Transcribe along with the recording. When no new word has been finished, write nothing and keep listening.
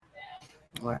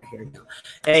All right, here we go.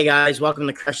 Hey guys, welcome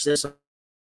to Crush This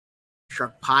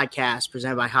Truck Podcast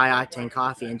presented by High Octane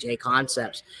Coffee and J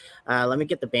Concepts. Let me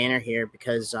get the banner here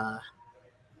because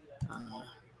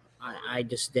I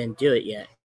just didn't do it yet.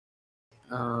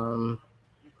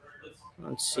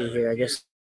 Let's see here. I guess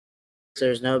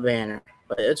there's no banner,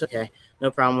 but it's okay.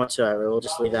 No problem whatsoever. We'll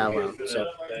just leave that alone.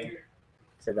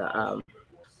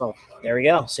 Well, there we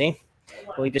go. See,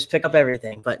 we just pick up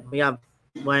everything, but we have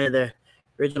one of the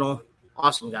original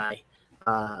awesome guy,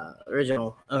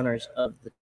 original owners of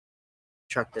the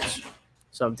truck that's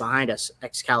behind us,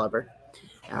 Excalibur.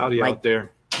 Howdy Mike, out there.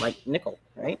 Mike Nickel,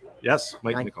 right? Yes,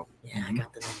 Mike Nickel. Yeah, I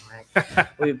got the name right.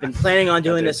 We've been planning on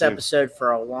doing this episode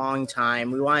for a long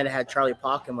time. We wanted to have Charlie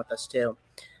Pauken with us too.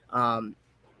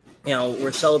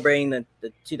 We're celebrating the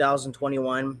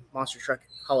 2021 Monster Truck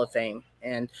Hall of Fame,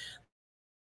 and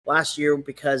last year,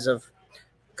 because of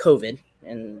COVID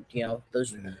and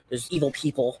those evil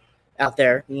people out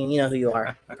there, you know who you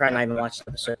are. I probably not even watched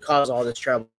the episode. Caused all this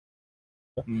trouble.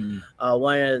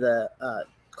 One of the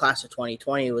class of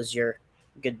 2020 was your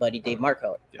good buddy Dave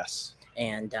Marco. Yes,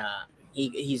 and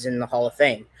he's in the Hall of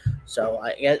Fame. So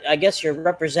I guess you're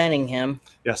representing him.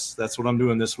 Yes, that's what I'm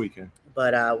doing this weekend.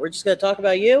 But we're just going to talk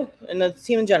about you and the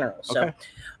team in general. Okay.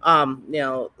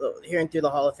 So, hearing through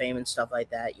the Hall of Fame and stuff like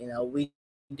that, we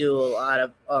do a lot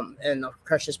of in the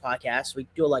Crush This podcast, we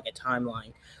do like a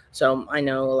timeline. So I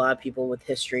know a lot of people with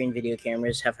history and video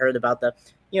cameras have heard about the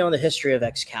history of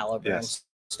Excalibur and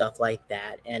stuff like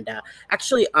that. And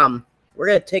actually, we're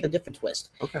going to take a different twist.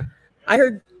 Okay. I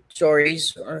heard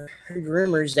stories or heard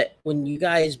rumors that when you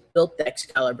guys built the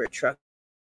Excalibur truck,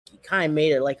 you kind of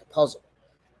made it like a puzzle.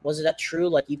 Was that true?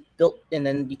 Like you built and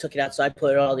then you took it outside,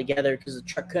 put it all together because the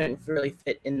truck couldn't really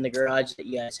fit in the garage that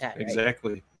you guys had, right?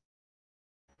 Exactly.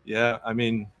 Yeah, I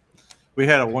mean, we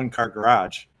had a one-car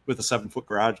garage with a 7-foot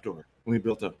garage door. We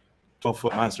built a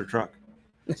 12-foot monster truck.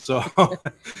 So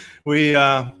we,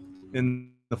 in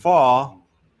the fall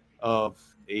of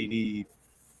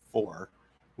 '84,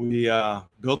 we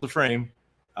built the frame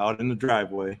out in the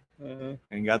driveway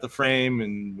and got the frame,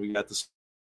 and we got the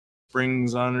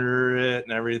springs under it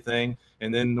and everything.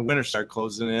 And then the winter started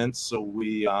closing in, so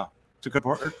we took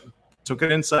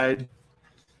it inside.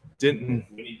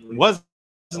 Wasn't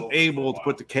able to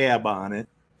put the cab on it,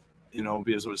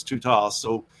 because it was too tall.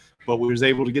 So, but we was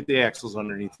able to get the axles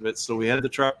underneath of it. So we had the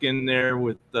truck in there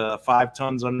with 5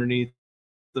 tons underneath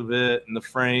of it and the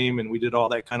frame, and we did all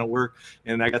that kind of work.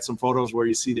 And I got some photos where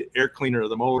you see the air cleaner of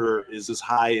the motor is as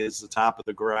high as the top of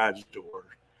the garage door,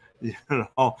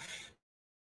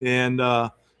 And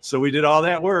so we did all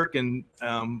that work, and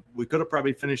we could have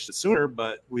probably finished it sooner,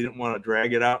 but we didn't want to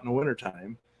drag it out in the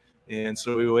wintertime. And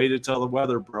so we waited till the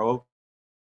weather broke,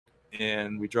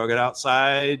 and we drug it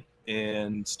outside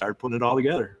and started putting it all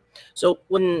together. So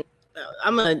when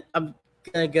I'm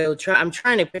gonna go try, I'm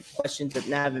trying to pick questions that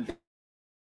haven't been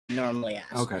normally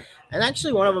asked. Okay. And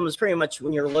actually, one of them is pretty much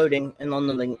when you're loading and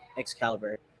unloading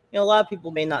Excalibur. A lot of people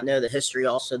may not know the history.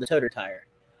 Also, the toter tire.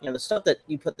 The stuff that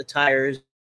you put the tires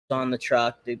on the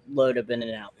truck to load up in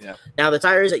and out. Yeah. Now the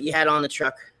tires that you had on the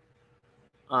truck,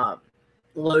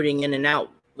 loading in and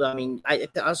out. I mean, I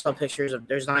saw pictures of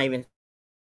there's not even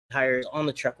tires on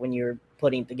the truck when you're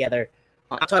putting together.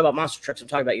 I'm talking about monster trucks. I'm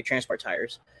talking about your transport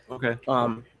tires. Okay.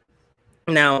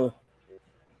 Now,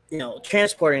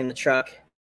 transporting the truck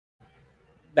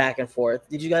back and forth.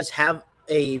 Did you guys have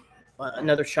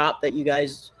another shop that you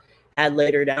guys had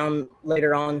later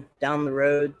on down the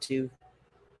road to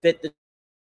fit the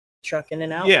truck in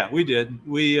and out? Yeah, we did.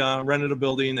 We rented a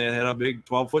building that had a big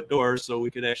 12-foot door, so we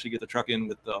could actually get the truck in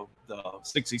with the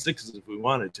 66s if we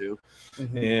wanted to.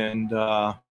 And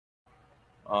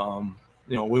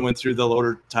we went through the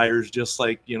loader tires just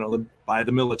like buy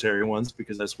the military ones,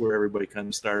 because that's where everybody kind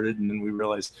of started. And then we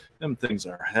realized them things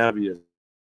are heavy as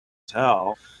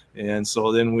hell. And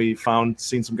so then we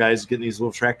seen some guys getting these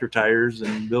little tractor tires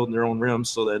and building their own rims.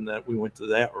 So then we went to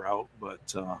that route.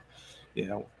 But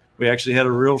we actually had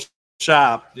a real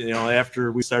shop,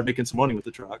 after we started making some money with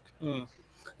the truck. Do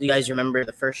you guys remember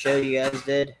the first show you guys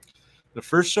did? The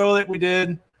first show that we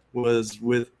did was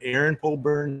with Aaron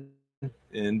Polburn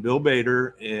and Bill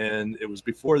Bader, and it was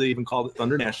before they even called it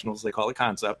Thunder Nationals. They call it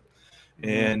Concept.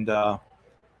 And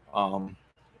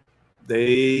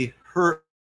they heard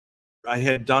I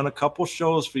had done a couple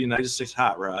shows for United States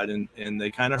Hot Rod, and they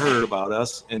kind of heard about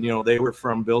us. And they were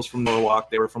Bill's from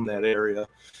Norwalk, they were from that area,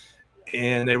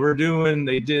 and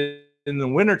they did in the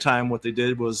wintertime. What they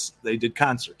did was they did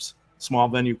concerts, small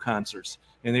venue concerts,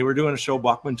 and they were doing a show,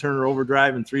 Bachman Turner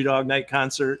Overdrive and Three Dog Night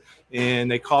concert.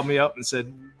 And they called me up and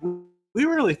said, we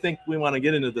really think we want to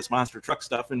get into this monster truck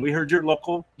stuff, and we heard you're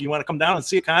local. You want to come down and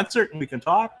see a concert, and we can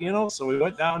talk, you know? So we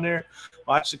went down there,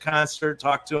 watched the concert,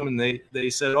 talked to them, and they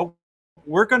said, oh,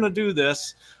 we're going to do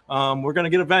this. We're going to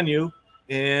get a venue,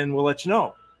 and we'll let you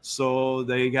know. So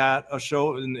they got a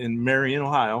show in Marion,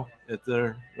 Ohio, at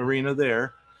the arena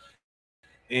there.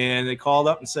 And they called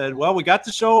up and said, well, we got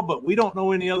the show, but we don't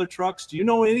know any other trucks. Do you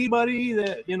know anybody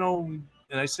that, you know?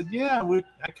 And I said, yeah,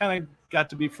 I kind of got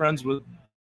to be friends with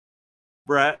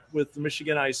Brett with the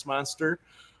Michigan Ice Monster.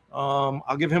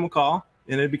 I'll give him a call,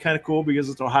 and it'd be kind of cool because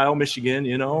it's Ohio, Michigan,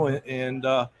 you know. And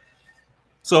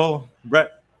so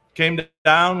Brett came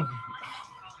down.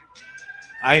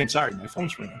 I am sorry, my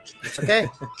phone's ringing. It's okay.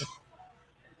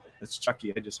 It's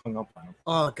Chucky. I just hung up on him.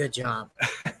 Oh, good job.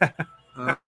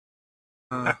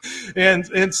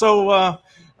 And so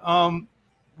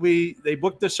they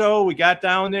booked the show. We got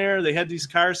down there. They had these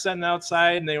cars sitting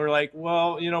outside, and they were like,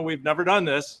 well, you know, we've never done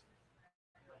this.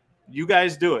 You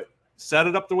guys do it. Set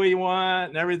it up the way you want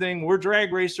and everything. We're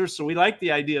drag racers, so we like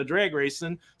the idea of drag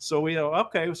racing. So we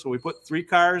okay. So we put 3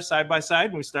 cars side by side,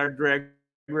 and we started drag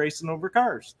racing over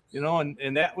cars. You know,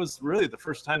 and that was really the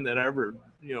first time that I ever,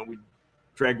 you know, we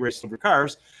drag raced over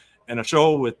cars, and a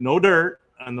show with no dirt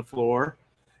on the floor.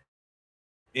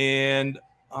 And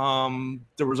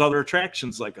there was other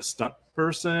attractions like a stunt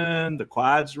person, the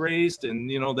quads raced, and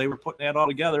you know, they were putting that all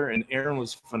together. And Aaron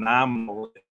was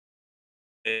phenomenal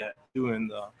at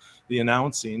doing the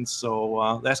announcing.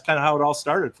 So that's kind of how it all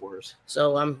started for us.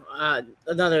 So I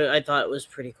thought it was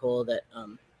pretty cool that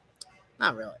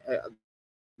not really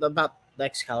about the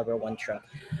Excalibur 1 truck.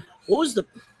 What was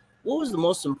the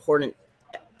most important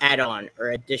add-on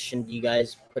or addition you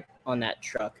guys put on that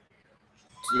truck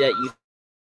that you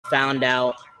found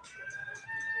out?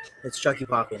 It's Chucky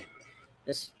Pocket.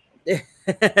 This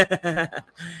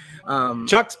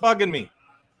Chuck's bugging me.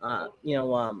 You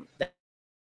know, that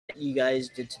you guys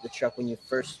did to the truck when you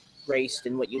first raced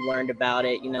and what you learned about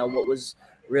it. You know, what was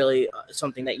really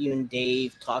something that you and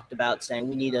Dave talked about, saying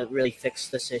we need to really fix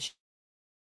this issue.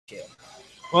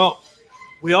 Well,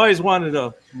 we always wanted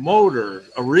a motor,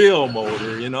 a real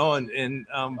motor, you know, and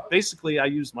basically I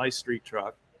used my street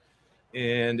truck,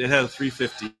 and it had a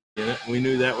 350 in it. And we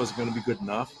knew that was going to be good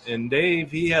enough. And Dave,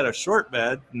 he had a short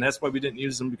bed, and that's why we didn't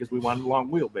use them, because we wanted a long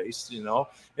wheelbase, you know.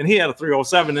 And he had a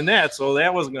 307 in that, so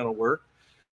that wasn't going to work.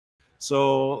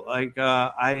 So, like,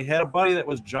 I had a buddy that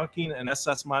was junking an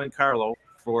SS Monte Carlo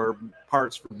for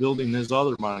parts for building his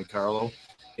other Monte Carlo,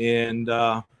 and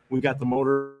we got the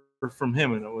motor from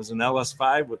him, and it was an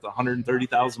LS5 with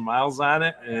 130,000 miles on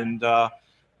it. And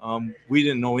we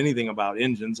didn't know anything about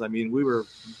engines. I mean, we were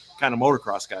kind of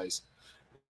motocross guys.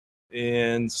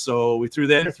 And so we threw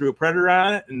a Predator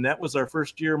on it, and that was our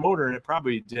first year motor, and it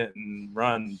probably didn't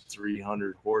run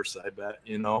 300 horse, I bet,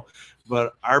 you know.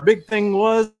 But our big thing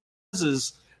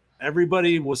is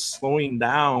everybody was slowing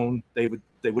down. They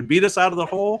would beat us out of the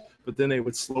hole, but then they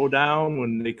would slow down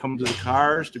when they come to the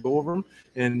cars to go over them,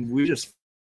 and we just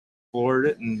floored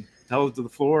it and held it to the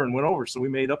floor and went over. So we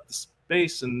made up the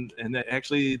space, and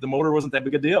actually the motor wasn't that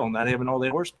big a deal, not having all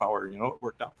that horsepower, you know. It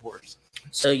worked out for us.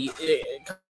 So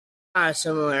kind of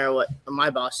similar to what my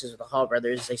bosses with the Hall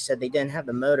brothers, they said they didn't have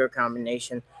the motor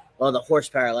combination, well, the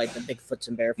horsepower like the Bigfoots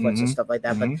and Barefoots and stuff like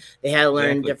that, but they had to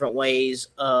learn different ways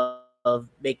of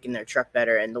making their truck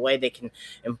better, and the way they can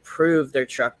improve their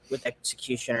truck with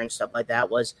execution and stuff like that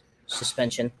was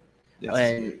suspension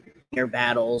and near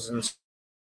battles and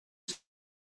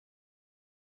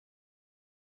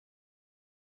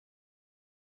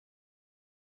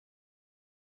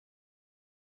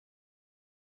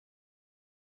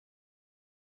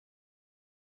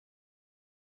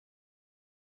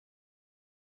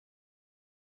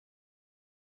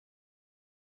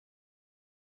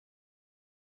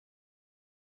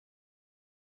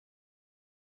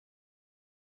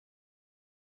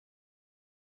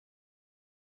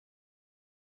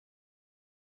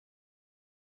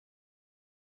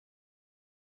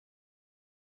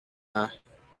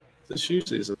this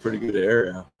usually is a pretty good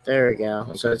area. There we go.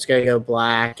 Okay. So it's gonna go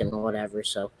black and whatever.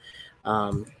 So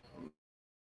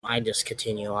I just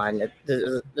continue on.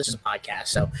 This is a podcast,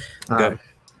 so kind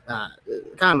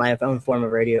of my own form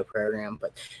of radio program.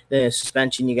 But the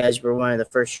suspension, you guys were one of the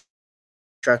first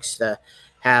trucks to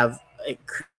have a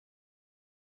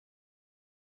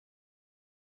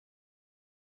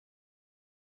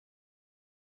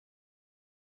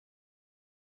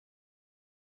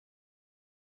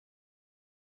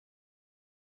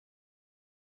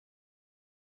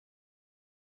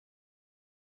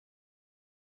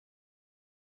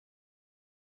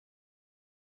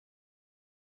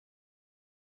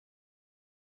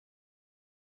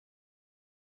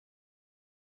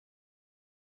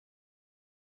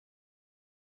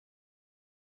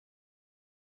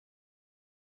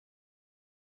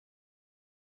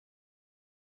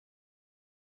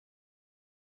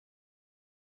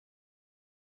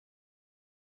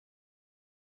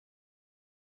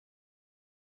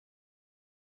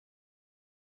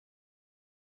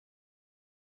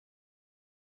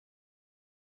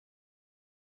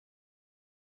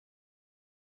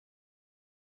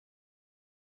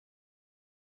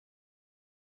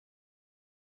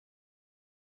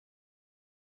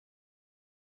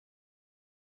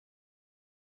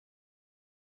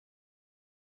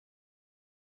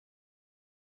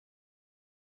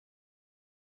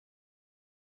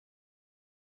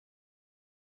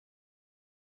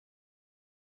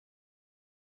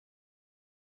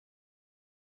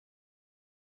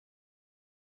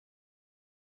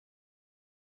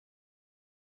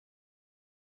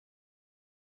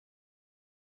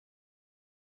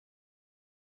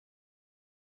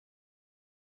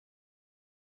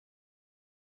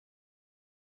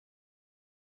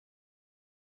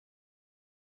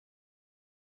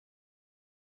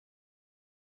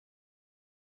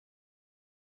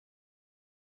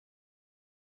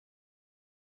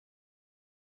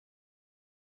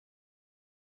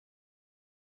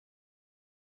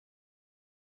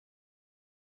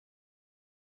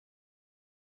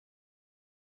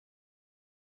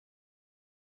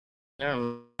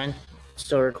Never mind.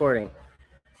 Still recording.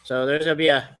 So there's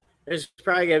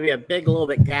probably gonna be a big little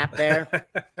bit gap there,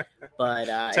 but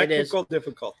technical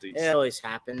difficulties. It always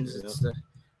happens. Yeah. It's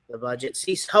the budget.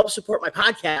 See, help support my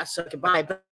podcast so I can buy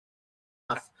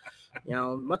stuff.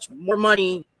 Much more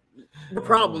money, more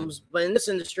problems, but in this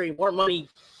industry, more money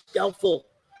helpful.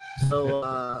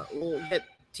 So we'll get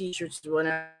t-shirts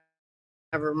whenever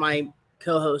my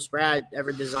co-host Brad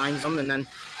ever designs them, and then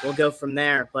we'll go from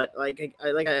there. But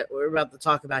we're about to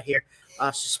talk about here,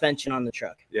 suspension on the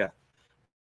truck. Yeah.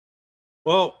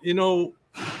 Well,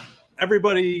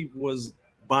 everybody was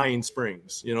buying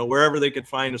springs, wherever they could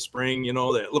find a spring,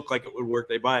 that looked like it would work,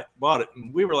 they bought it.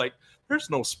 And we were like, there's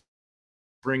no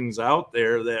springs out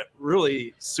there that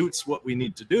really suits what we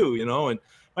need to do, and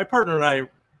my partner and I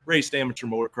raced amateur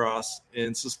motocross,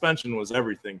 and suspension was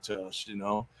everything to us,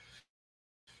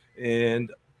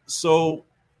 And so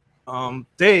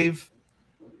Dave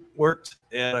worked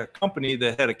at a company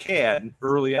that had a CAD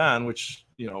early on, which,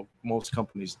 most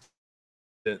companies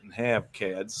didn't have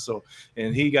CADs. So,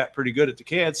 and he got pretty good at the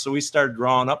CAD. So we started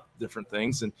drawing up different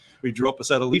things, and we drew up a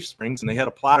set of leaf springs, and they had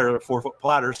a plotter, a 4-foot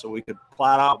plotter. So we could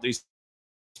plot out these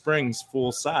springs,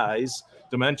 full size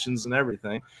dimensions and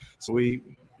everything. So we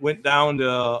went down to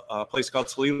a place called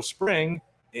Toledo Spring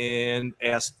and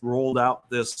rolled out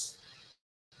this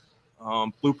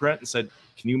blueprint and said,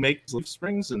 can you make leaf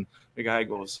springs? And the guy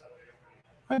goes,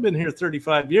 I've been here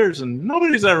 35 years and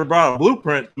nobody's ever brought a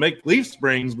blueprint to make leaf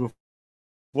springs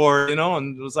before,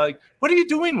 and it was like, what are you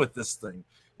doing with this thing?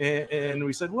 And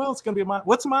we said, well, it's going to be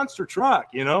what's a monster truck?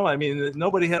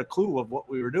 Nobody had a clue of what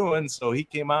we were doing. So he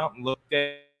came out and looked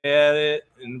at it,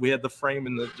 and we had the frame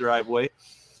in the driveway,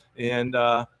 and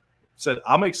said,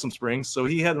 I'll make some springs. So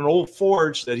he had an old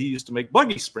forge that he used to make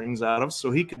buggy springs out of,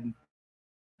 so he could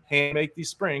hand make these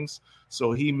springs.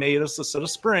 So he made us a set of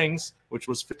springs, which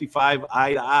was 55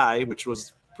 eye to eye, which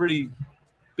was pretty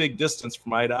big distance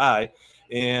from eye to eye,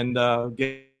 and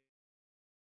gave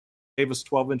us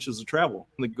 12 inches of travel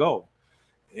to go.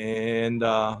 And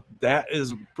that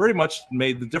is pretty much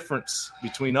made the difference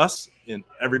between us and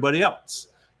everybody else,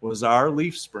 was our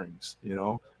leaf springs.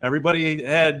 Everybody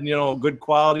had, good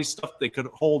quality stuff they could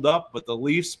hold up, but the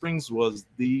leaf springs was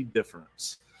the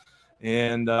difference.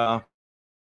 And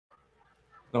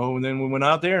and then we went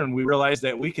out there and we realized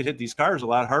that we could hit these cars a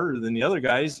lot harder than the other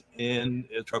guys, and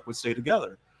the truck would stay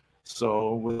together.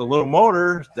 So with a little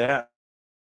motor, that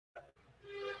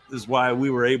is why we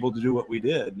were able to do what we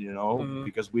did,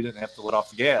 because we didn't have to let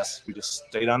off the gas. We just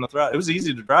stayed on the throttle. It was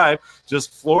easy to drive.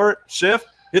 Just floor it, shift,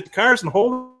 hit the cars, and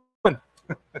hold on.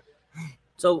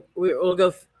 So we'll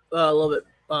go a little bit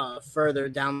further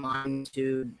down the line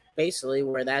to basically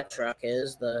where that truck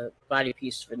is, the body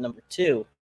piece for number 2.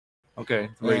 Okay,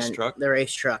 the race truck. The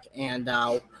race truck. And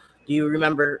do you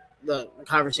remember the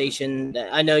conversation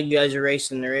that I know you guys are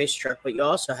racing the race truck, but you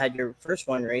also had your first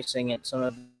one racing at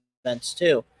some events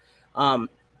too.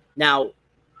 Now,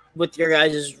 with your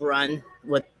guys' run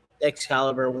with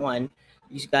Excalibur 1,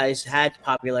 you guys had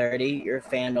popularity, your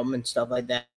fandom and stuff like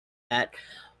that.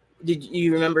 Did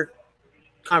you remember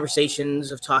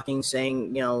conversations of talking,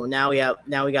 saying, now we got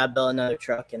to build another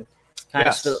truck and kind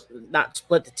of not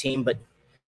split the team, but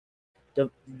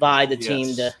divide the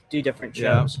team to do different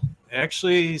shows?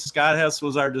 Actually, Scott Hess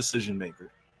was our decision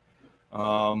maker.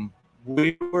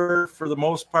 We were, for the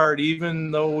most part,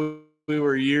 even though we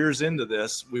were years into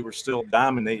this, we were still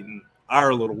dominating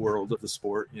our little world of the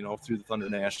sport, through the Thunder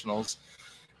Nationals.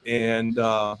 And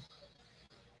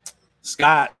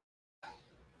Scott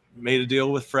made a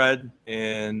deal with Fred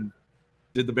and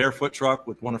did the barefoot truck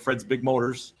with one of Fred's big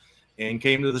motors and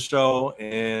came to the show,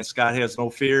 and Scott has no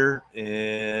fear.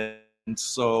 And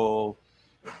so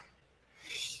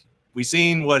we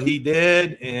seen what he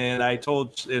did, and I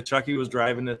told Chucky was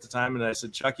driving at the time, and I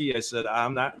said, Chucky,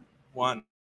 I'm not wanting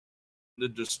to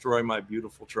destroy my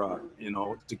beautiful truck,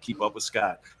 to keep up with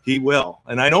Scott. He will,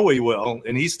 and I know he will,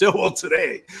 and he still will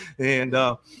today. And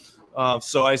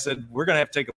so I said, we're going to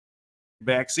have to take a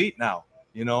back seat now,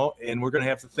 and we're going to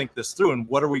have to think this through, and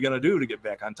what are we going to do to get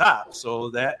back on top? So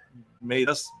that made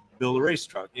us build a race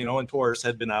truck, and Taurus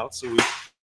had been out, so we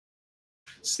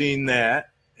seen that,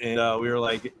 and we were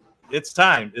like, it's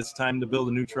time to build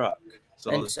a new truck.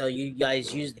 So you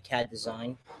guys used the CAD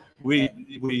design. Dave,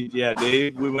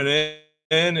 we went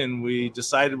in and we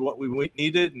decided what we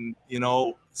needed, and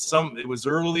it was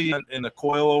early in the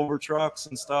coilover trucks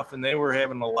and stuff, and they were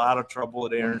having a lot of trouble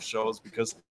at Aaron's shows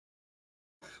because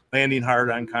landing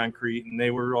hard on concrete, and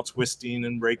they were all twisting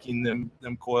and breaking them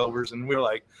coilovers, and we were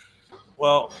like,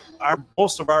 well,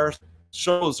 most of our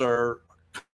shows are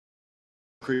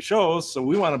concrete shows, so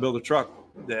we want to build a truck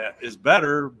that is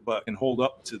better, but can hold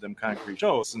up to them concrete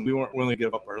shows. And we weren't willing to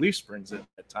give up our leaf springs at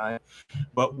that time.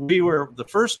 But we were the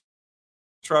first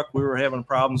truck. We were having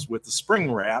problems with the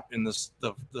spring wrap and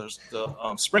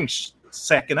the spring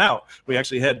sacking out. We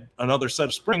actually had another set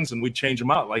of springs, and we'd change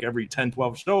them out like every 10,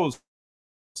 12 shows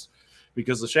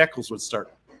because the shackles would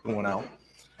start going out.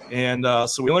 And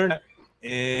so we learned that,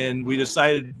 and we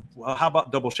decided, well, how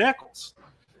about double shackles?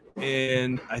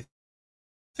 And I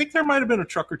think there might have been a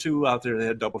truck or two out there that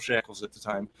had double shackles at the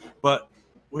time, but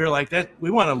we were like, that we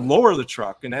want to lower the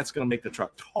truck, and that's going to make the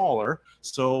truck taller.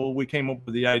 So we came up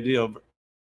with the idea of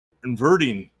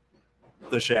inverting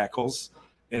the shackles,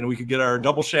 and we could get our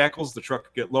double shackles, the truck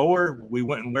could get lower. We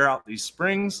went and wear out these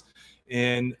springs,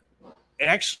 and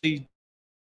actually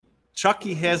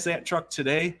Chucky has that truck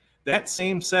today. That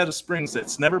same set of springs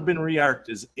that's never been re-arced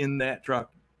is in that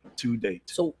truck to date.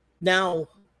 So now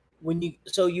when you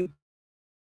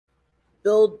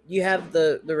build, you have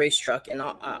the race truck, and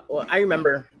well, I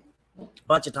remember a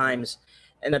bunch of times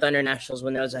in the Thunder Nationals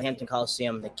when there was a Hampton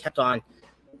Coliseum, they kept on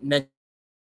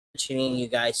mentioning you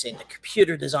guys saying the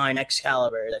computer design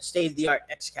Excalibur, the state-of-the-art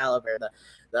Excalibur,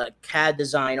 the CAD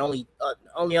design, only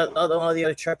the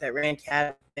other truck that ran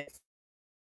CAD,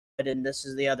 and this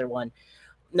is the other one.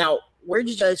 Now, where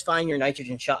did you guys find your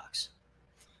nitrogen shocks?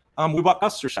 We bought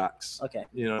Custer shocks. Okay.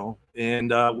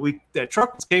 And that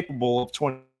truck was capable of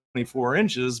 24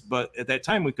 inches, but at that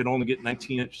time we could only get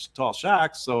 19-inch tall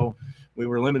shocks, so we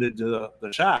were limited to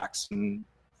the shocks. And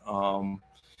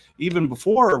even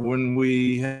before, when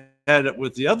we had it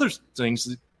with the other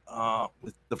things,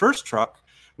 with the first truck,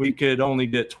 we could only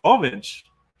get 12-inch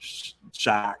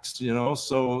shocks.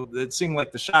 So it seemed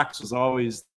like the shocks was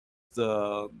always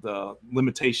the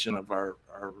limitation of our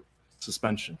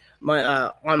suspension.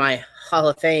 On my Hall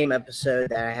of Fame episode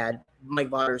that I had,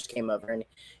 Mike Waters came over and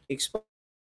he explained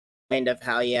of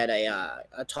how he had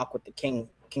a talk with the King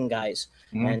guys,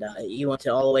 and he went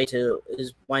all the way to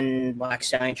his one Black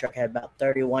Stallion truck had about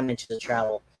 31 inches of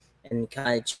travel, and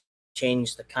kind of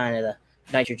changed the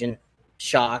nitrogen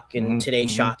shock and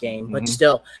today's shock game. But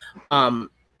still,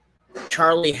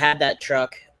 Charlie had that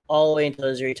truck all the way until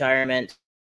his retirement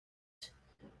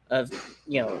of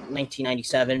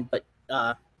 1997. But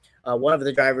one of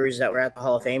the drivers that were at the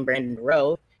Hall of Fame, Brandon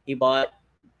Rowe, he bought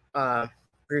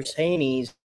Bruce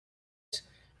Haney's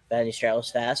Bad News Travels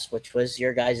Fast, which was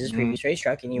your guys' previous race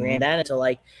truck, and he ran that until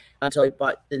he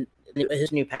bought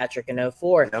his new Patrick in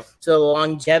 2004. Yep. So the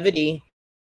longevity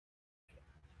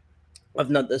of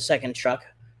the second truck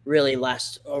really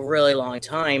lasts a really long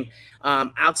time.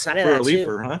 Outside of for that, a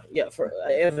leafer, too, huh? Yeah, for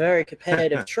a very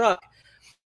competitive truck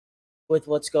with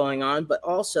what's going on, but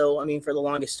also, for the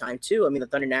longest time too, the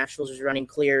Thunder Nationals was running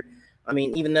clear.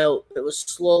 Even though it was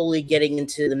slowly getting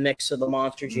into the mix of the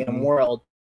Monster GM world,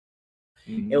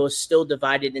 it was still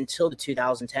divided until the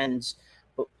 2010s,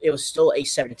 but it was still a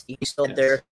 17. Still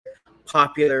their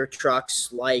popular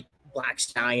trucks like Black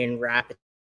Stallion, Rapid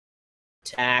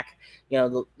Attack,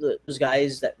 those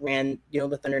guys that ran,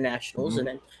 the Thunder Nationals, and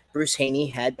then Bruce Haney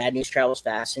had Bad News Travels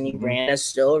Fast, and he ran as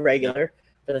still a regular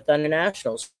for the Thunder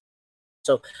Nationals.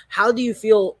 So how do you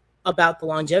feel about the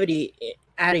longevity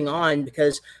adding on?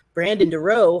 Because Brandon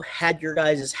DeRoe had your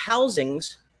guys'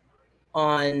 housings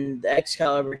on the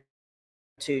Excalibur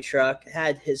 2 truck,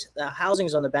 had his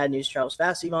housings on the Bad News Travels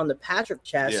Fast, even on the Patrick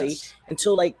chassis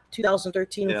until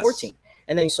 2013 and 14.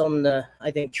 And then he sold them I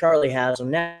think Charlie has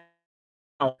them now.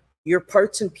 Your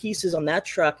parts and pieces on that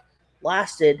truck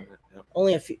lasted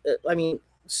only a few, a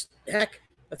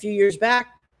few years back.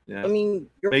 Yeah.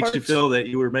 Your makes parts, you feel that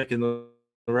you were making the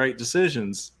right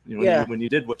decisions, when you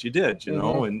did what you did,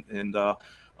 and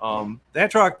that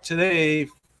truck today,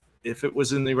 if it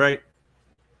was in the right,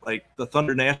 like the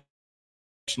Thunder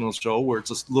National show where it's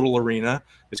a little arena,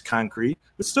 it's concrete,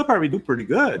 would still probably do pretty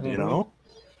good,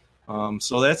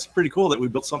 so that's pretty cool that we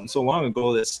built something so long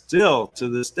ago that's still to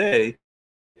this day,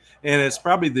 and it's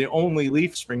probably the only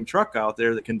leaf spring truck out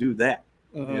there that can do that,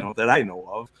 that I know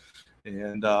of.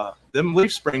 And them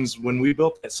leaf springs, when we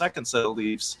built that second set of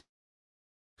leaves,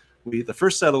 the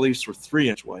first set of leaves were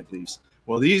 3-inch wide leaves.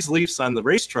 Well, these leaves on the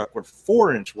race truck were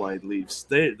 4-inch wide leaves.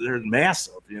 They're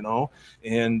massive,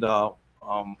 and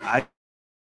I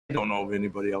don't know of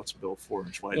anybody else built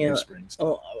 4-inch wide leaf springs.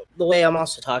 The way I'm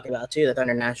also talking about too, the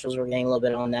Thunder Nationals, we're getting a little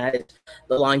bit on that, is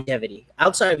the longevity.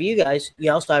 Outside of you guys,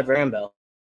 you also have Rambo.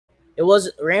 It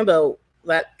was Rambo,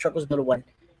 that truck was built in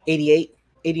 88,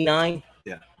 89.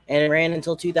 Yeah. And it ran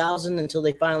until 2000, until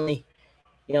they finally,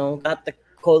 got the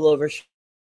coilover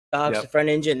shocks, the front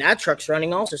engine. That truck's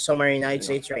running also somewhere in the United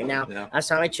States right now. Yeah. Last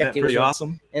time I checked, it was pretty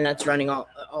awesome. And that's running all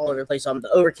over the place on the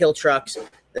Overkill trucks.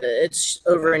 It's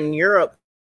over in Europe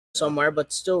somewhere,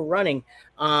 but still running.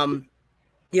 The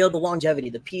longevity,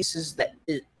 the pieces that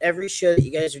every show that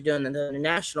you guys are doing in the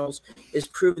nationals is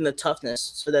proving the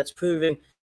toughness. So that's proving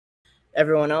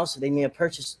everyone else that they need to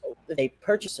purchase. If they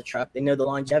purchase a truck, they know the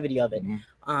longevity of it.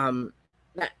 Mm-hmm.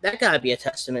 That gotta be a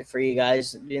testament for you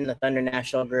guys in the Thunder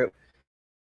National Group.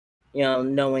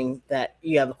 Knowing that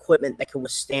you have equipment that can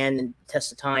withstand and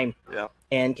test of time,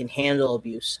 and can handle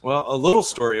abuse. Well, a little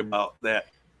story about that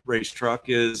race truck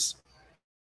is,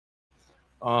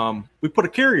 we put a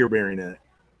carrier bearing in it,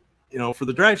 for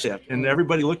the drive shaft, and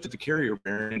everybody looked at the carrier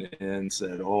bearing and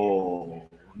said, "Oh,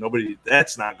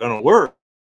 that's not going to work."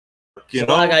 A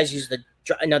lot of guys use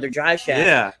another drive shaft.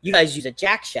 Yeah. You guys use a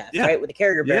jack shaft, right, with a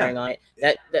carrier bearing on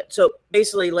it. So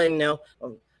basically, letting know,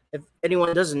 if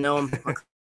anyone doesn't know, I'm a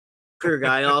career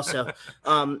guy also.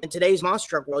 In today's monster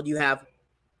truck world, you have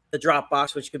the drop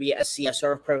box, which could be SCS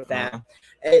or ProFab,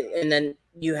 and then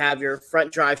you have your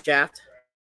front drive shaft,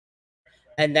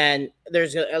 and then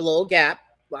there's a little gap.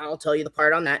 I'll tell you the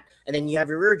part on that, and then you have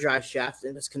your rear drive shaft,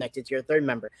 and it's connected to your third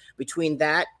member. Between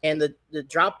that and the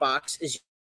drop box is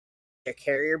your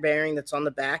carrier bearing that's on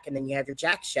the back, and then you have your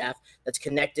jack shaft that's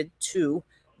connected to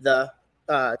the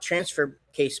transfer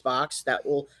case box that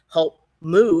will help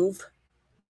move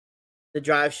the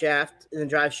drive shaft and the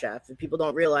drive shaft. And people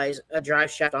don't realize a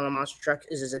drive shaft on a monster truck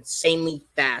is insanely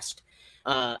fast.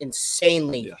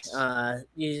 Insanely. Yes.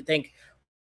 You think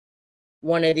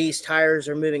one of these tires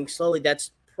are moving slowly,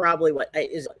 that's probably what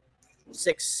is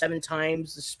 6-7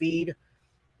 times the speed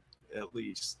at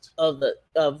least of the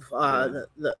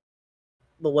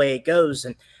way it goes.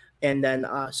 And then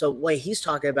so what he's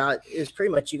talking about is pretty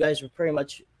much, you guys were pretty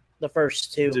much the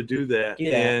first to do that.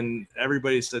 And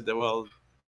everybody said that, well,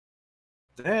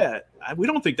 we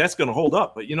don't think that's going to hold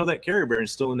up, but that carrier bearing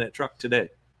is still in that truck today.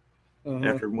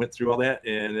 After we went through all that,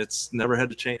 and it's never had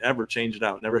to change it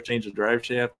out, never changed the drive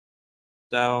shaft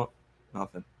out,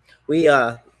 nothing. We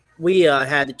had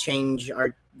to change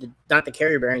not the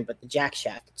carrier bearing, but the jack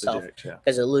shaft itself,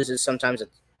 because it loses sometimes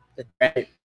the thread.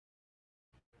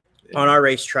 On our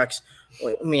race trucks,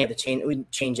 we had to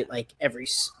change it like every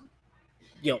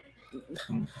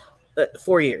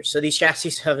 4 years. So these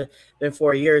chassis have been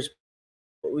 4 years,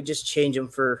 but we just change them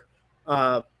for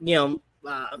I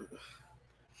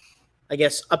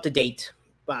guess up to date,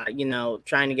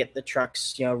 trying to get the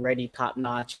trucks ready, top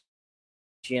notch.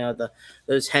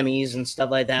 Those Hemis and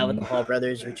stuff like that with the Paul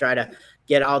brothers. We try to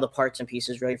get all the parts and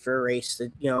pieces ready for a race.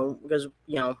 That because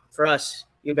for us,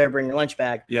 you better bring your lunch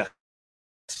bag. Yeah.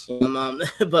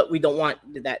 But we don't want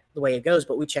that the way it goes.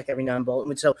 But we check every nut and bolt.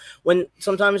 And so when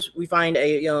sometimes we find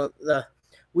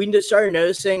we just started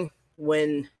noticing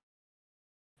when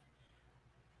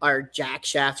our jack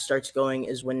shaft starts going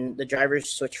is when the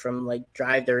drivers switch from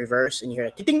drive to reverse, and you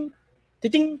hear a ding,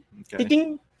 ding,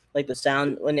 ding, like the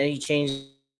sound when he changes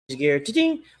gear.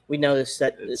 Ding, we notice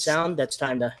that the sound. It's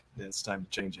time to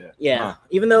change it. Yeah,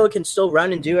 even though it can still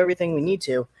run and do everything we need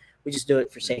to, we just do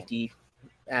it for safety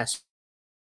aspects.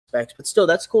 But still,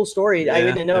 that's a cool story. I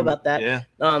didn't know about that. Yeah.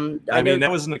 I mean,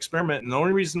 that was an experiment, and the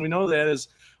only reason we know that is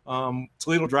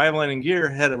Toledo Driveline and Gear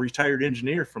had a retired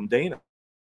engineer from Dana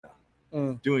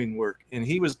doing work, and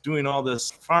he was doing all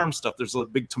this farm stuff. There's a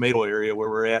big tomato area where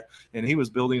we're at, and he was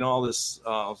building all this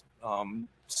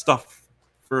stuff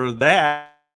for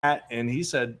that, and he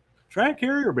said, try a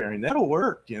carrier bearing, that'll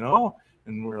work,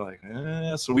 and we're like,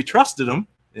 so we trusted him,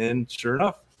 and sure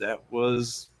enough, that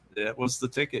was the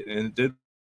ticket, and it did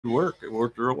work. It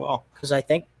worked real well. Because I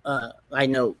think I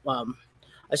know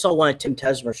I saw one of Tim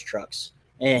Tesmer's trucks,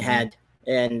 and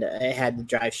it had the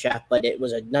drive shaft, but it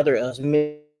was a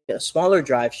smaller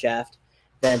drive shaft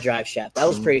than a drive shaft. That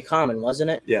was pretty common, wasn't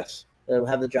it? Yes. They'll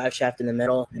have the drive shaft in the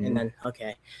middle, and then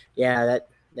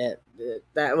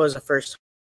that was the first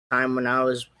time when I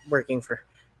was working for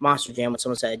Monster Jam when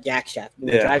someone said a jack shaft.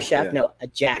 Drive shaft? No, a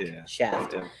jack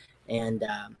shaft.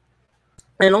 Yeah.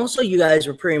 And also you guys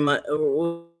were pretty much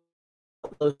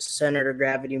center of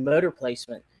gravity motor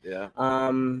placement. Yeah.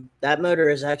 That motor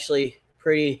is actually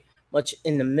pretty much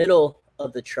in the middle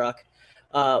of the truck.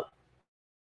 Tell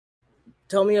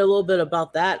me a little bit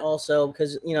about that also,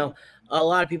 because a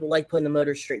lot of people like putting the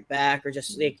motor straight back or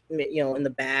just in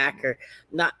the back, or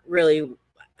not really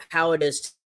how it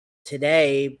is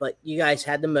today. But you guys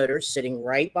had the motor sitting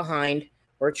right behind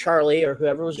where Charlie or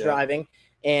whoever was driving,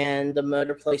 and the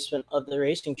motor placement of the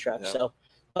racing truck. So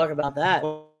talk about that.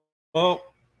 Well,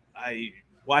 I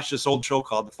watched this old show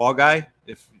called The Fall Guy,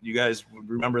 if you guys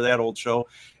remember that old show,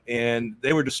 and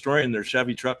they were destroying their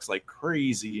Chevy trucks like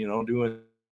crazy, doing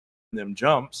them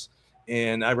jumps.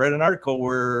 And I read an article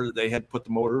where they had put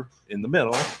the motor in the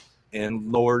middle and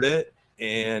lowered it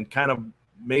and kind of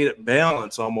made it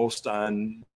balance almost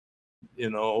on,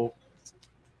 and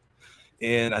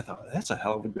I thought that's a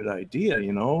hell of a good idea,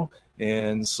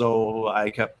 And so I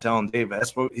kept telling Dave,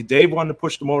 Dave wanted to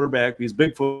push the motor back. He's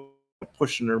Bigfoot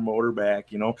pushing their motor back,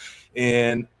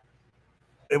 and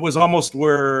it was almost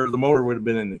where the motor would have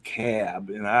been in the cab,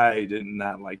 and I did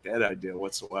not like that idea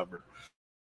whatsoever.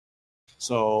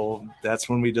 So that's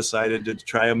when we decided to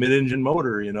try a mid-engine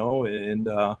motor, and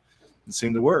it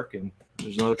seemed to work. And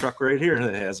there's another truck right here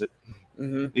that has it,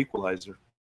 Equalizer.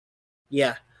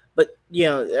 Yeah. But,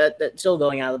 that's still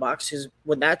going out of the box, because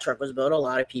when that truck was built, a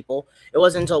lot of people, it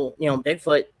wasn't until,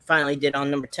 Bigfoot finally did on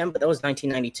number 10, but that was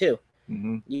 1992.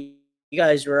 You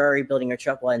guys were already building your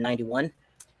truck, in 91,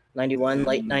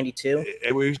 late 92?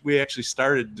 We actually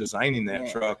started designing that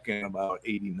truck in about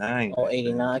 89. Oh,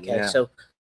 89, okay. Yeah.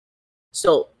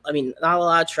 So, I mean, not a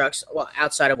lot of trucks,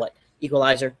 outside of what?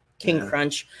 Equalizer, King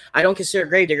Crunch. I don't consider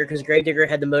Gravedigger, because Gravedigger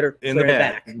had the motor in the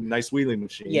back. Nice wheeling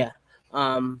machine. Yeah.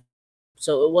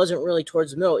 So it wasn't really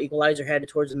towards the middle. Equalizer had it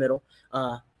towards the middle.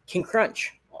 King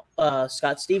Crunch,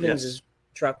 Scott Stevens'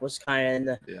 truck was kind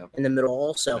of in the middle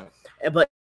also. Yeah. But,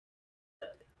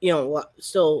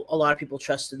 still a lot of people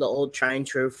trusted the old tried and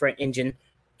true front engine,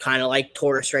 kind of like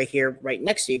Taurus right here, right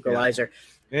next to Equalizer.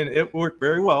 Yeah. And it worked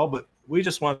very well, but we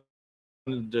just wanted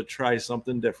to try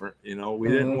something different. We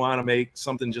didn't want to make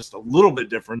something just a little bit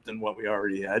different than what we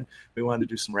already had. We wanted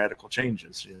to do some radical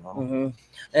changes, And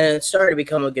it started to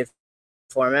become a good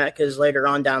format, because later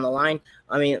on down the line,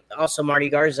 I mean, also Marty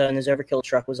Garza and his Overkill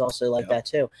truck was also like that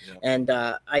too. And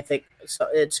I think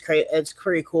it's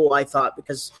pretty cool, I thought,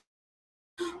 because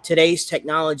today's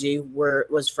technology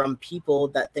was from people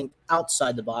that think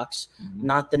outside the box,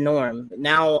 not the norm.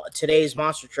 Now today's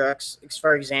monster trucks,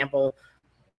 for example,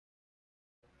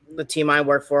 the team I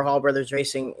work for, Hall Brothers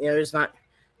Racing, there's not,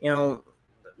 the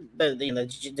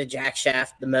jack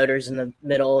shaft, the motors in the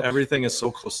middle, everything is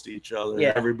so close to each other.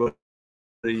 Everybody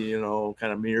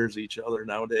kind of mirrors each other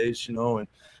nowadays, and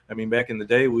I mean, back in the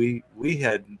day, we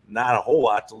had not a whole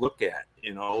lot to look at.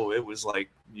 It was like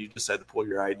you just had to pull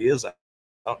your ideas out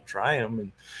and try them,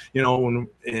 and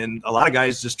and a lot of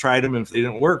guys just tried them, and if they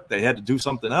didn't work, they had to do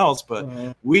something else. But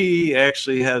we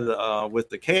actually had with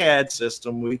the CAD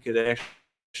system, we could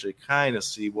actually kind of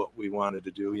see what we wanted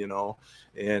to do,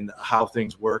 and how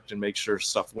things worked, and make sure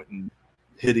stuff wouldn't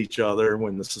hit each other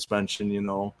when the suspension,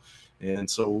 and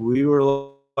so we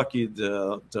were lucky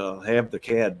to have the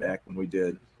CAD back when we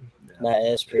did. That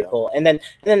is pretty cool. And then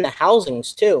the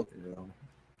housings too.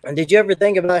 And did you ever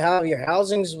think about how your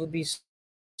housings would be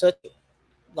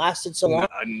lasted so long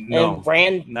no, and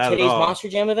ran today's Monster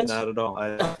Jam events? Not at all.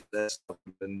 That's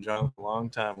been junk a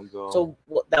long time ago. So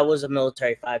that was a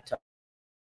military 5-ton,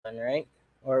 right?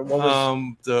 Or what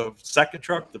was the second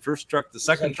truck? The first truck, the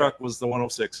second truck was the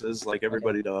 106s, like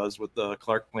everybody does, with the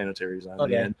Clark Planetaries on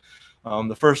the end.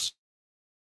 The first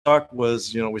truck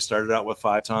was, we started out with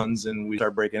 5 tons, and we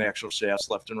started breaking axle shafts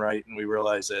left and right, and we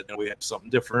realized that we had something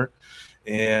different.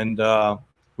 And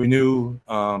we knew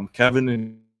Kevin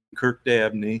and Kirk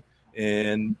Dabney,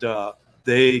 and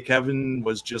Kevin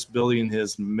was just building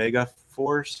his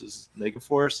Megaforce,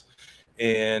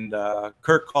 and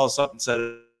Kirk calls up and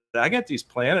said, I got these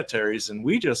Planetaries, and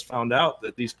we just found out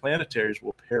that these Planetaries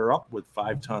will pair up with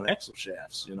 5-ton axle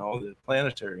shafts, the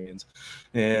Planetarians.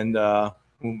 And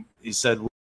he said, we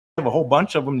have a whole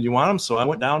bunch of them. Do you want them? So I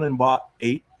went down and bought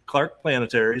 8 Clark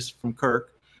Planetaries from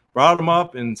Kirk, brought them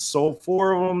up, and sold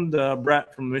 4 of them to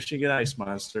Brett from Michigan Ice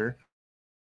Monster.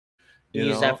 You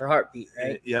used that for Heartbeat,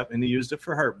 right? Yep, and he used it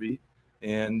for Heartbeat.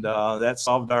 And that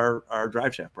solved our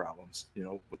drive shaft problems,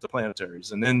 with the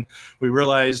Planetaries. And then we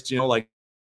realized, like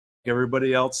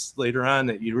everybody else later on,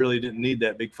 that you really didn't need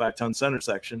that big 5-ton center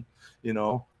section, and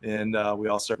we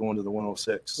all started going to the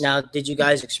 106. Now, did you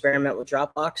guys experiment with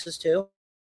drop boxes too?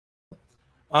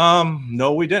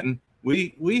 No, we didn't.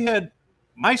 We had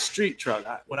my street truck.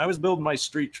 When I was building my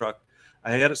street truck,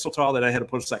 I had it so tall that I had to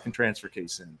put a second transfer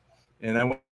case in. And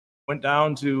I went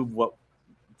down to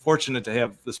fortunate to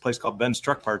have this place called Ben's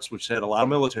Truck Parts, which had a lot of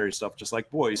military stuff, just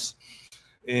like Boyce.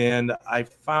 And I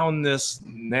found this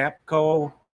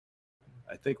Napco,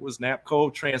 I think it was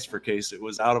Napco transfer case. It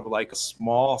was out of like a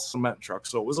small cement truck.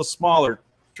 So it was a smaller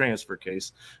transfer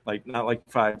case, not like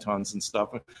 5 tons and stuff.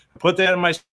 I put that in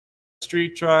my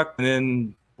street truck, and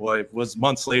then it was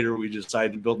months later we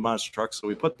decided to build a monster truck. So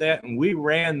we put that, and we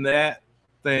ran that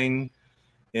thing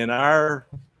in our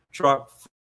truck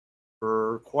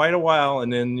for quite a while.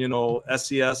 And then,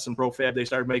 SCS and ProFab, they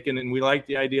started making it, and we liked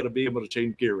the idea to be able to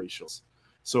change gear ratios.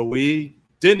 So we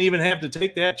didn't even have to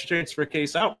take that transfer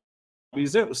case out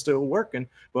because it was still working,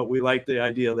 but we liked the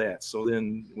idea of that. So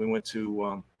then we went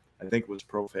to, I think it was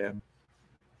ProFab.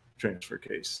 transfer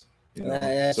case,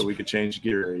 That's- so we could change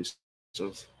gear race.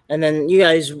 So, and then you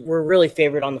guys were really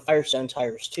favored on the Firestone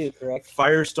tires too, correct?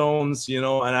 Firestones,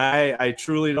 and I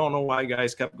truly don't know why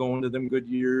guys kept going to them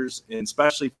Goodyears, and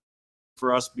especially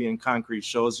for us being concrete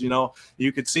shows.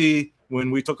 You could see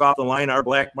when we took off the line, our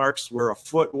black marks were a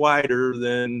foot wider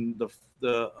than the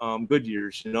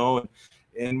Goodyears,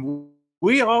 and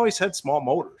we always had small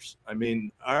motors. I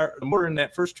mean, the motor in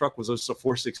that first truck was just a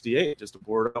 468, just a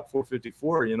bored out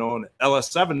 454, an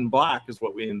LS7 block is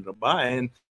what we ended up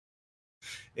buying.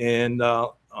 And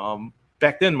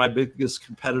back then, my biggest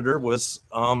competitor was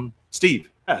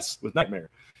Steve S. with Nightmare,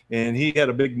 and he had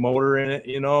a big motor in it,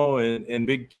 and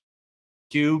big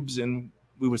cubes, and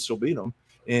we would still beat him.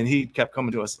 And he kept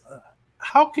coming to us,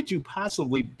 how could you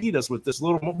possibly beat us with this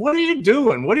little? What are you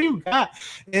doing? What do you got?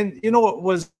 And it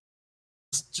was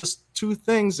just two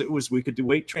things. It was we could do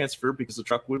weight transfer because the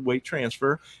truck would weight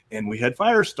transfer, and we had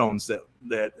Firestones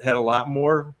that had a lot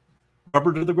more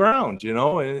rubber to the ground,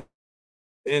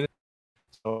 and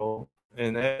so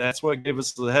that's what gave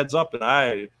us the heads up. And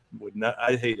I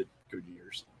hated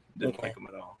Goodyears, didn't like them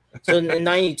at all. So in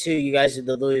 '92, you guys did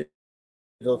the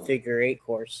Louisville Figure 8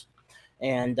 course,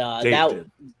 and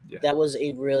that was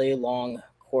a really long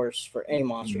course for any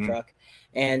monster truck,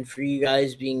 and for you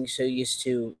guys being so used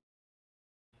to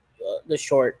the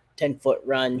short 10-foot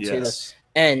run to the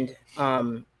end,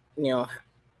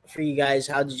 for you guys,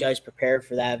 how did you guys prepare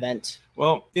for that event?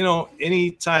 Well,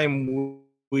 anytime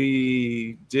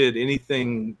we did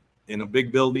anything in a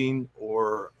big building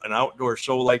or an outdoor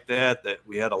show like that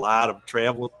we had a lot of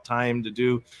travel time to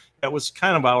do, that was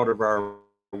kind of out of our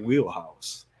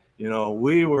wheelhouse.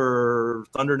 We were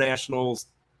Thunder Nationals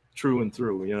through and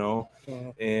through,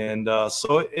 and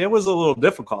so it was a little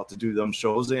difficult to do them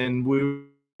shows, and we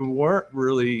weren't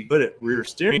really good at rear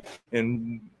steering,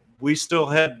 and we still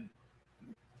had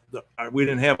we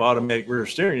didn't have automatic rear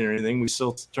steering or anything. We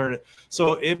still turned it,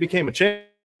 so it became a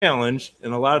challenge,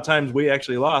 and a lot of times we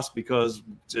actually lost because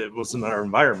it wasn't our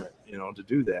environment, to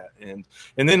do that. And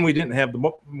then we didn't have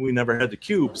we never had the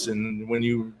cubes, and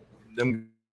them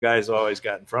guys always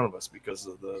got in front of us because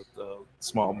of the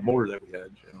small motor that we had.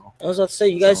 I was about to say,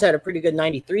 you guys had a pretty good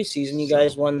 '93 season. You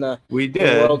guys won the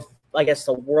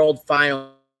world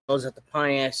finals at the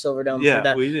Pontiac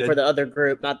Silverdome for the other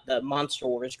group, not the Monster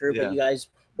Wars group, but you guys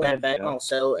won an event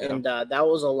also, and that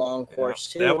was a long course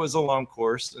too. That was a long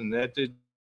course, and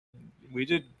we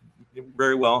did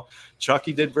very well.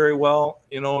 Chucky did very well,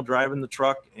 driving the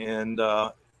truck, and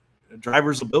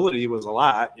driver's ability was a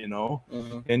lot,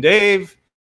 and Dave,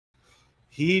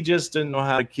 he just didn't know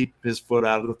how to keep his foot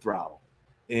out of the throttle.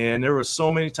 And there were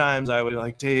so many times I would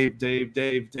like, Dave,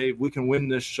 we can win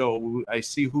this show. I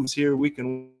see who's here. We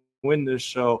can win this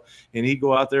show. And he'd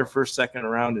go out there first, second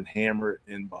round and hammer it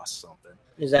and bust something.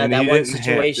 Is that one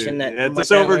situation at the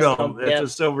Silverdome? At the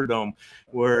Silverdome,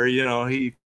 where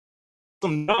he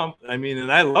some dump. I mean, and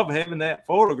I love having that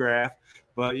photograph.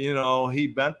 But he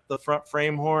bent the front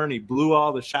frame horn. He blew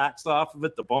all the shocks off of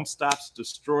it. The bump stops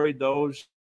destroyed those.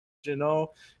 And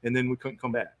then we couldn't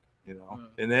come back.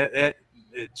 And that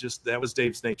was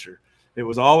Dave's nature. It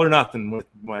was all or nothing with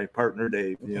my partner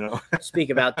Dave. Speak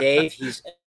about Dave. With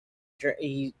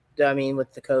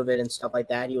the COVID and stuff like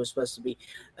that, he was supposed to be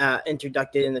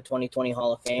inducted in the 2020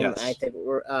 Hall of Fame. Yes. I think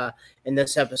we're in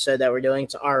this episode that we're doing,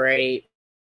 it's already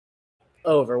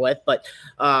over with, but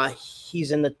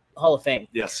he's in the Hall of Fame.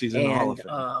 Yes, he's in the Hall of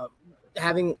Fame.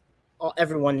 Having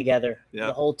everyone together,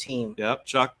 the whole team. Yep,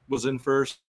 Chuck was in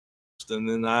first, and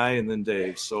then I, and then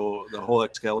Dave. So the whole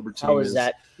Excalibur team. How is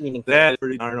that meaningful? That's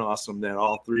pretty darn awesome that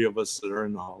all three of us that are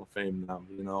in the Hall of Fame now.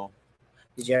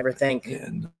 Did you ever think?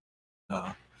 And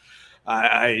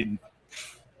I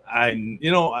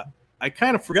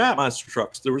kind of forgot monster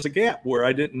trucks. There was a gap where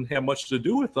I didn't have much to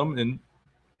do with them, and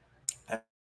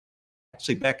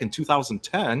actually back in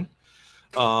 2010,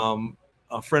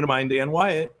 a friend of mine, Dan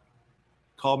Wyatt,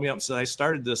 called me up and said, I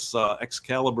started this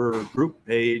Excalibur group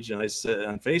page, and I said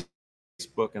on Facebook,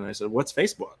 and I said, what's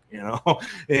Facebook?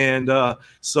 And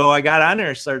so I got on there,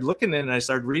 I started looking in, and I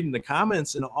started reading the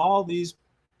comments, and all these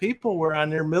people were on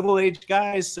there, middle-aged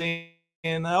guys saying,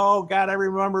 oh God, I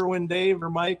remember when Dave or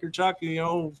Mike or Chuck,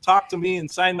 talked to me and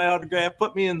signed my autograph,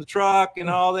 put me in the truck and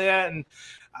all that. And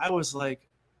I was like,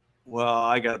 well,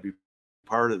 I got to be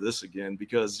part of this again,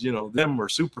 because them were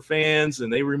super fans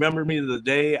and they remember me to the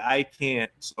day. I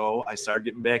can't. So I started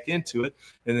getting back into it,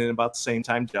 and then about the same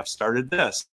time Jeff started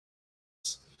this,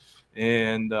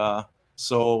 and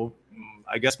so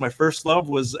I guess my first love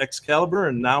was Excalibur,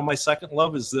 and now my second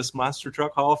love is this Monster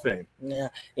Truck Hall of Fame.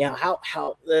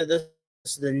 How this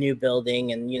is the new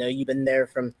building, and you've been there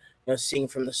from seeing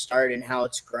from the start and how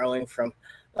it's growing from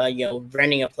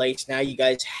renting a place. Now you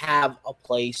guys have a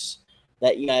place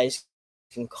that you guys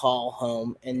can call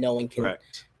home, and no one can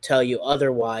tell you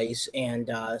otherwise. And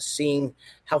seeing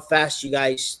how fast you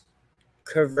guys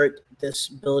convert this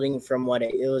building from what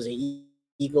it was a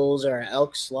Eagles or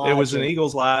Elks Lodge. It was an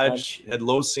Eagles Lodge. Had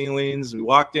low ceilings. We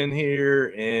walked in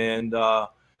here, and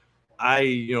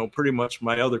I, pretty much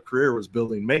my other career was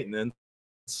building maintenance.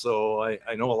 So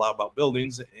I know a lot about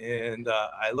buildings, and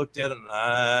I looked at it and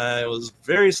I was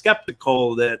very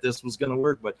skeptical that this was going to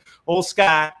work. But old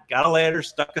Scott got a ladder,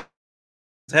 stuck his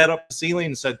head up the ceiling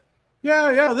and said,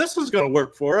 yeah, this is going to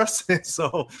work for us.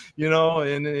 So,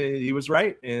 and he was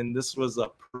right. And this was a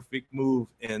perfect move.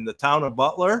 And the town of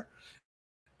Butler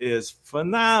is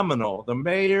phenomenal. The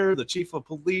mayor, the chief of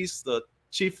police, the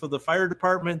chief of the fire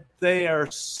department, they are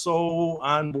so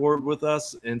on board with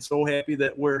us and so happy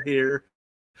that we're here.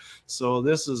 So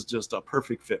this is just a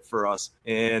perfect fit for us.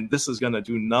 And this is going to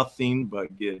do nothing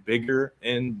but get bigger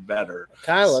and better. It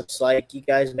kind of looks like you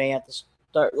guys may have to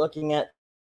start looking at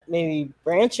maybe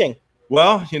branching.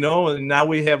 Well, now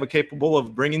we have a capable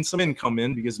of bringing some income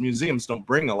in, because museums don't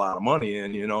bring a lot of money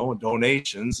in,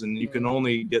 donations, and you can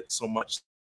only get so much.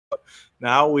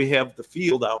 Now we have the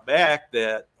field out back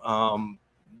that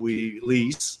we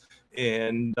lease,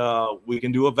 and we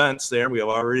can do events there. We have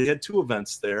already had 2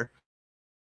 events there,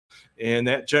 and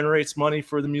that generates money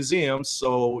for the museum.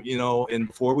 So, and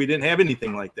before we didn't have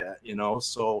anything like that,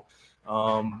 so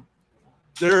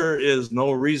there is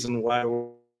no reason why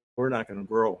we're not going to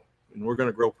grow. And we're going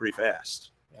to grow pretty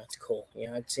fast. That's cool.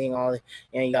 Seeing all the,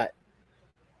 you got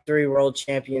 3 world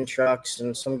champion trucks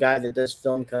and some guy that does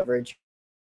film coverage.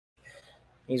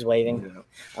 He's waving.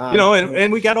 Yeah.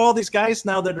 And we got all these guys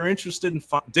now that are interested in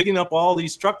digging up all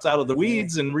these trucks out of the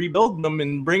weeds and rebuilding them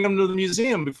and bring them to the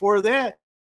museum. Before that,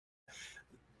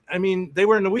 I mean, they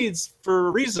were in the weeds for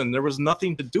a reason. There was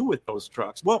nothing to do with those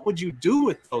trucks. What would you do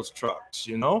with those trucks,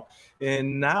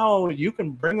 And now you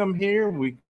can bring them here.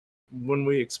 When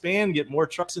we expand, get more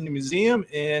trucks in the museum,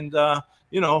 and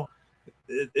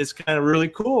it's kind of really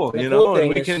cool, and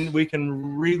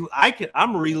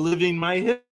I'm reliving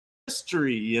my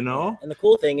history, And the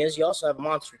cool thing is you also have a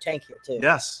monster tank here too.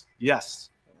 Yes,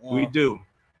 we do.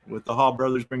 With the Hall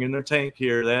brothers bringing their tank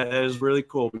here, that is really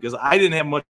cool, because I didn't have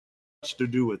much to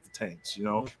do with the tanks,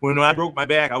 When I broke my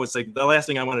back, I was like, the last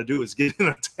thing I want to do is get in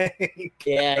a tank.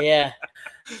 Yeah.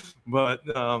 But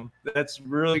that's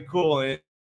really cool.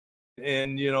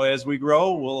 And as we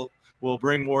grow, we'll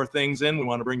bring more things in. We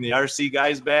want to bring the RC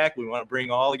guys back. We want to bring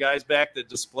all the guys back that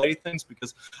display things,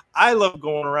 because I love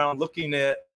going around looking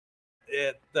at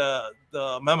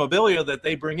the memorabilia that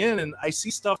they bring in, and I see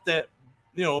stuff that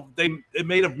it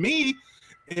made of me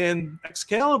and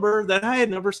Excalibur that I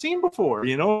had never seen before.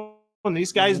 And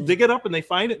these guys dig it up and they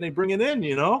find it and they bring it in,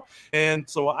 And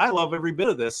so I love every bit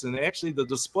of this. And actually, the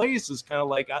displays is kind of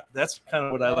like that's kind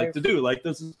of what I like to do, like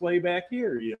this display back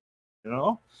here,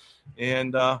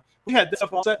 And we had this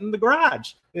stuff all set in the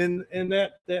garage, and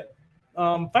that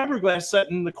fiberglass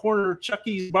set in the corner of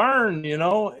Chucky's barn,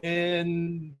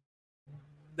 and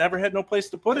never had no place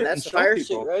to put it. That's the fire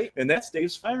suit, right? And that's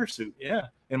Dave's fire suit, yeah.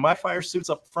 And my fire suit's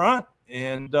up front,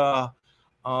 and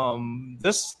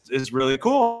this is really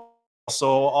cool. So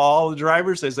all the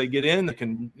drivers, as they get in, they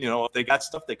can, if they got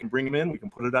stuff, they can bring them in. We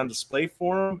can put it on display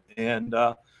for them, and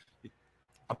a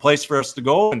place for us to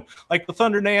go. And like the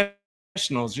Thunder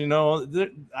Nationals,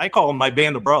 I call them my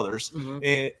band of brothers.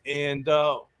 Mm-hmm. And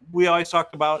we always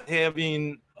talked about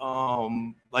having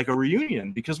like a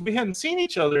reunion, because we hadn't seen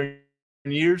each other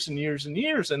in years and years and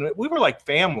years, and we were like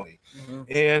family. Mm-hmm.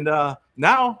 And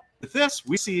now with this,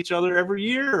 we see each other every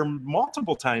year or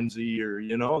multiple times a year.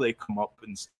 They come up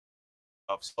and stuff.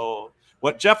 So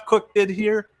what Jeff Cook did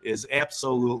here is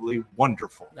absolutely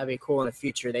wonderful. That'd be cool in the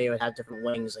future. They would have different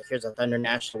wings. Like here's a Thunder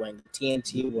National wing, the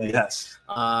TNT wing. Yes.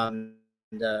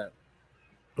 The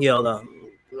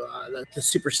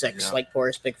Super Six, like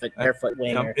Boris Bigfoot Barefoot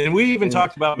wing. Yeah. And we even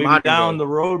talked about maybe down the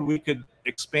road we could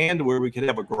expand to where we could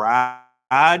have a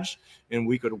garage and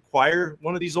we could acquire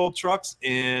one of these old trucks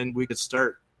and we could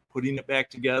start putting it back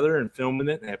together and filming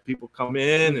it and have people come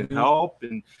in and help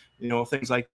and things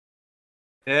like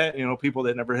that, people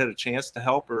that never had a chance to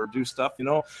help or do stuff,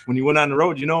 when you went on the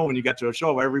road, when you got to a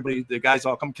show, everybody, the guys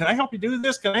all come, can I help you do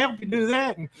this? Can I help you do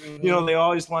that? And, they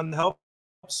always wanted to help.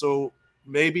 So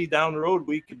maybe down the road,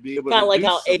 we could be able to kind of like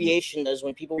how aviation does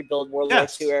when people rebuild World War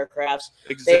II aircrafts.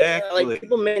 Exactly.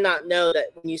 People may not know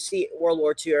that when you see World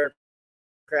War II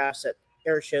aircrafts at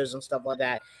air shows and stuff like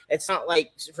that, it's not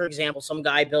like, for example, some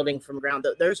guy building from ground.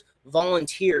 There's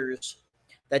volunteers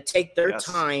that take their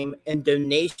time and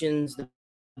donations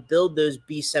build those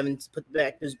B7s, put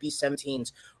back those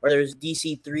B17s, or those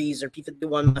DC3s or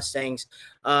P51 Mustangs.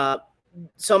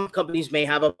 Some companies may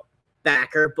have a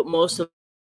backer, but most of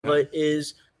it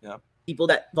is people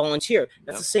that volunteer.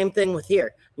 That's the same thing with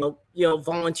here. You know,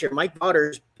 volunteer. Mike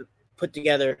Waters put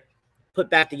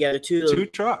back together two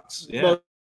trucks.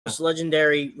 Most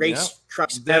legendary race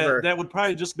trucks ever. That would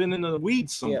probably just been in the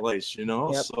weeds someplace, you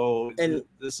know. So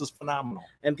this is phenomenal.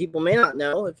 And people may not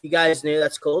know, if you guys knew,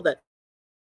 that's cool, that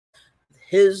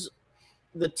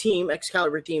the team,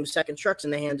 Excalibur team, second truck's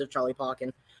in the hands of Charlie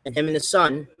Pauken, and him and his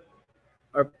son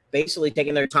are basically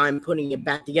taking their time putting it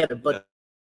back together, but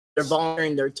they're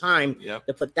volunteering their time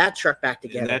to put that truck back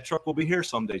together. And that truck will be here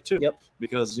someday too.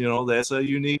 Because you know that's a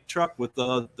unique truck with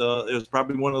it was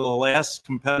probably one of the last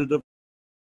competitive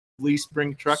leaf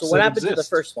spring trucks. So what happened to the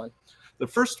first one? The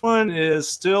first one is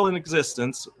still in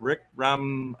existence. Rick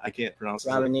I can't pronounce it.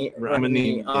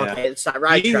 Ramani. Okay, it's not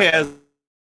right. He has,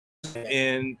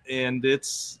 and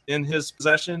it's in his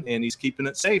possession, and he's keeping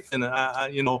it safe. And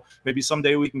you know, maybe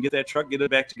someday we can get that truck, get it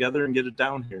back together, and get it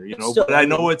down here. You know, but I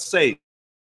know it's safe.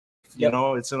 You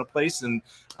know, it's in a place, and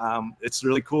it's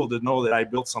really cool to know that I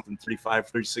built something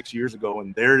 36 years ago,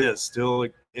 and there it is, still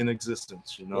in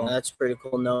existence. You know, that's pretty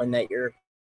cool knowing that you're a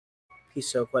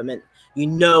piece of equipment. You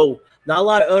know, not a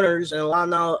lot of owners and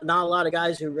not a lot of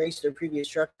guys who raced their previous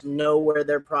trucks know where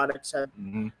their products have.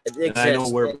 And I know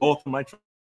where both of my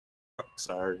trucks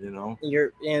are. You know,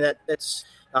 that's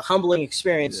a humbling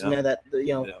experience. You know that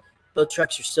both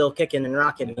trucks are still kicking and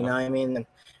rocking. You know what I mean?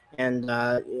 And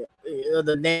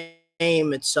the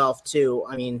name itself too.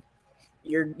 I mean,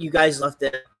 you guys left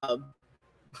it. I'm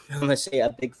gonna say a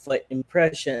Bigfoot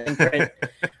imprint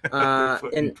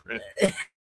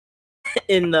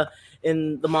in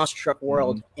the monster truck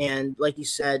world. And like you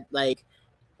said, like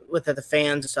with the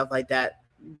fans and stuff like that,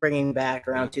 bringing back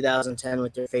around 2010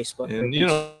 with their Facebook. And you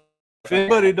know, if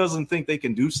anybody doesn't think they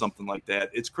can do something like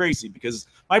that, it's crazy, because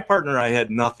my partner and I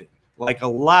had nothing. Like a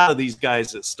lot of these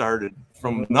guys that started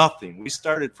from nothing. We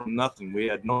started from nothing. We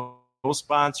had no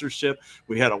sponsorship.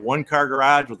 We had a 1-car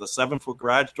garage with a 7-foot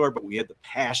garage door, but we had the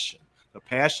passion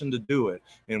to do it.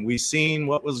 And we seen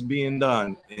what was being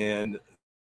done. And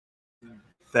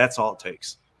that's all it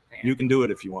takes. You can do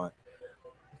it if you want.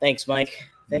 Thanks, Mike.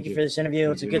 Thank you for this interview.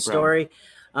 It's a good story.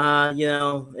 You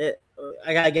know,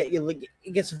 I gotta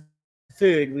get some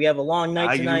food. We have a long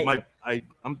night tonight. I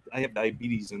have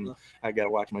diabetes, and I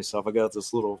gotta watch myself. I got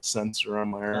this little sensor on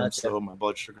my arm, so my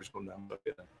blood sugar's going down. But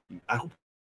I hope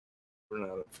we're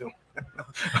not on film.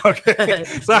 Okay,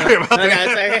 sorry about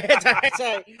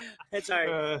that. It's all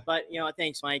right. But you know,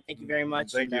 thanks, Mike. Thank you very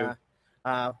much. Thank you.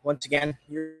 Once again,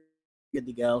 you're good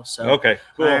to go. So okay,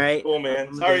 cool. All right. Cool,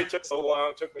 man. Sorry it took so long.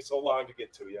 It took me so long to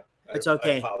get to you. It's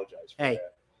okay. I apologize for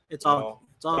that. It's all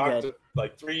good.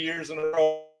 Like 3 years in a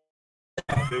row.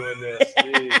 I'm doing this.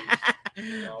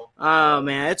 You know, oh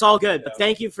man, it's all good. But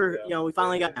thank you for we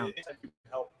finally got down.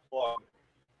 Help plug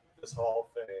this Hall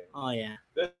of Fame. Oh yeah.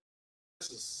 This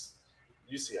is,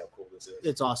 you see how cool this is.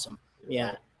 It's awesome.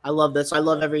 Yeah, I love this. I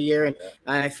love every year, and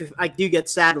I do get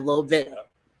sad a little bit,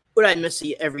 but I miss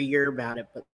every year about it.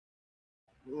 But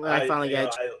I finally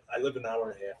got. I live an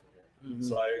hour and a half from here,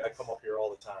 so I come up here all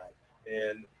the time,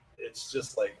 and it's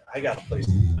just like I got a place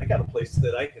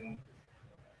that I can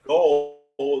go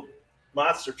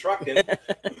monster trucking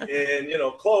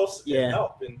and close and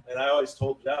help. And I always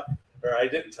told Jeff, or I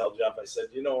didn't tell Jeff, I said,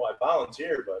 I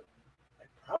volunteer, but I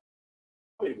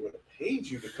probably would have paid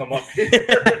you to come up here.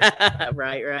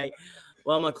 Right.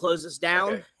 Well, I'm gonna close this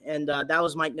down, and that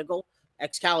was Mike Nickel,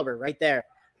 Excalibur, right there.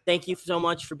 Thank you so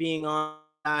much for being on,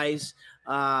 guys.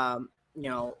 High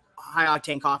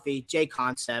Octane Coffee, J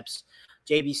Concepts,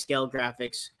 JB Scale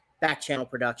Graphics, Back Channel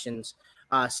Productions,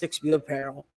 6 View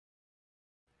Apparel.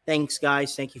 Thanks,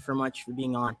 guys. Thank you so much for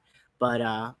being on.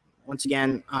 But once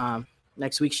again,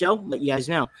 next week's show, let you guys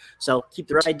know. So keep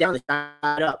the right down, the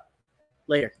side up.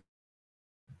 Later.